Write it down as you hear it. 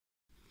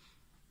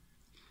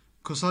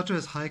COSATU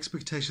has high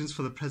expectations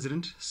for the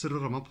President,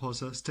 Cyril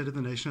Ramaphosa, State of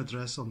the Nation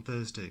address on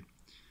Thursday.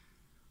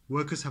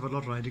 Workers have a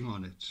lot riding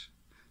on it.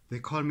 The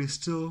economy is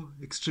still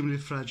extremely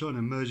fragile and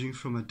emerging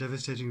from a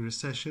devastating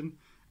recession,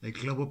 a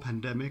global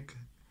pandemic,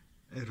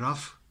 a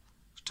rough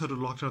total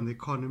lockdown of the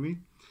economy,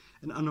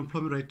 an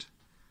unemployment rate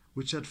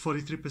which at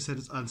 43%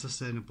 is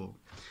unsustainable.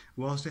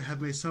 Whilst they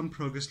have made some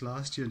progress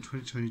last year in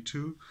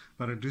 2022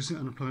 by reducing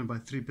unemployment by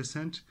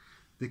 3%,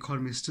 the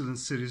economy is still in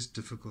serious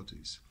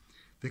difficulties.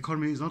 The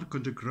economy is not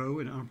going to grow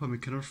and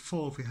unemployment cannot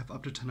fall if we have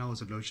up to 10 hours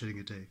of load shedding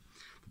a day.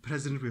 The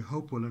President, we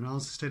hope, will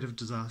announce a state of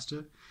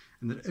disaster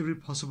and that every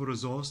possible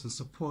resource and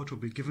support will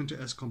be given to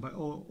Eskom by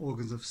all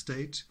organs of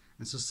state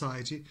and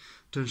society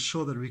to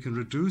ensure that we can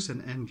reduce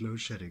and end load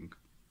shedding.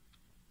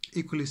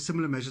 Equally,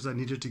 similar measures are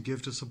needed to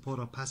give to support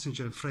our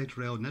passenger and freight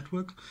rail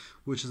network,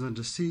 which is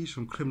under siege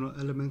from criminal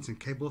elements and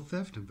cable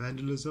theft and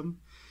vandalism.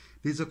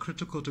 These are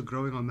critical to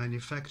growing our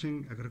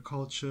manufacturing,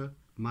 agriculture,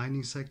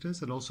 mining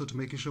sectors, and also to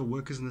making sure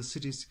workers in the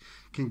cities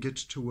can get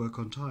to work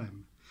on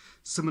time.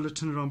 Similar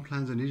turnaround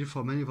plans are needed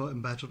for many of our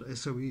embattled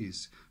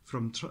SOEs,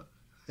 from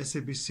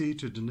SABC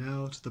to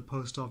Denel to the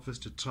Post Office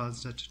to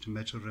Transnet to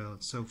Metro Rail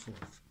and so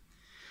forth.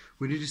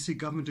 We need to see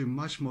government doing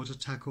much more to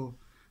tackle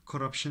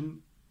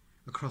corruption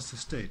across the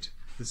state.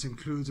 This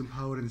includes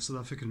empowering the South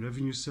African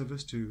Revenue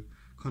Service to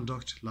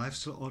conduct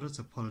lifestyle audits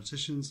of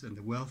politicians and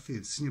the wealthy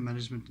and senior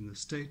management in the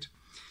state.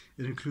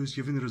 It includes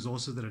giving the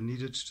resources that are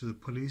needed to the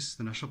police,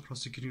 the National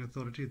Prosecuting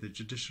Authority, the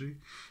judiciary,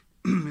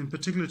 in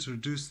particular to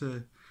reduce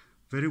the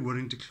very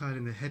worrying decline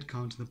in the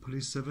headcount in the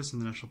police service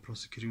and the National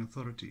Prosecuting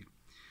Authority.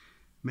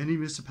 Many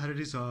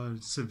municipalities are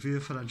in severe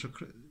financial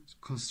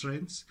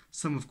constraints.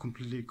 Some have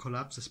completely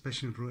collapsed,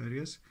 especially in rural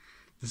areas.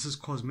 This has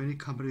caused many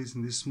companies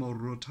in these small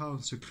rural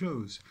towns to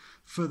close,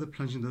 further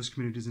plunging those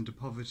communities into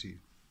poverty.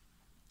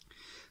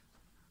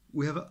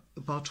 We have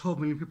about 12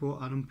 million people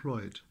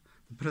unemployed.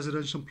 The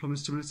Presidential Employment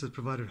Stimulus has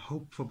provided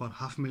hope for about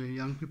 500,000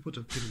 young people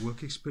to get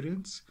work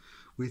experience.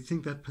 We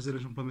think that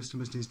Presidential Employment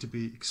Stimulus needs to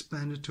be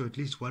expanded to at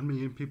least 1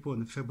 million people in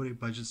the February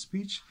budget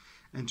speech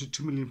and to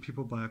 2 million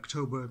people by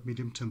October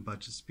medium-term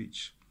budget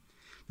speech.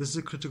 This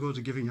is critical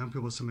to giving young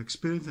people some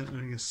experience and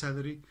earning a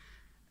salary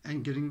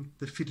and getting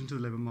their feet into the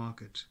labour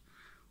market.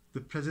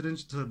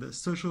 The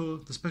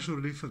Special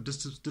Relief of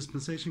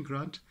Dispensation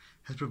Grant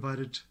has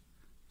provided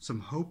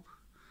some hope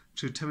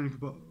to 10 million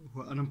people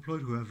who are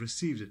unemployed who have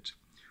received it.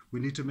 We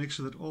need to make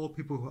sure that all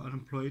people who are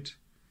unemployed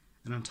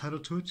and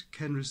entitled to it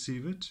can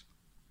receive it,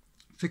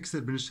 fix the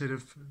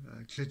administrative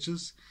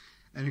glitches,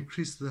 and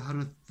increase the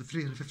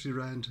 350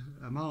 Rand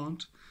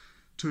amount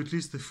to at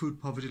least the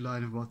food poverty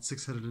line of about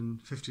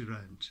 650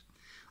 Rand.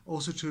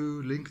 Also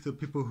to link the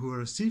people who are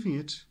receiving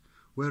it,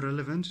 where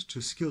relevant, to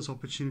skills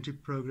opportunity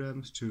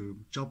programs, to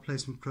job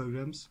placement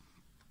programs,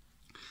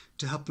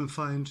 to help them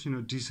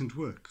find decent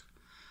work.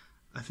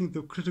 I think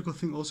the critical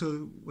thing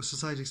also what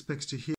society expects to hear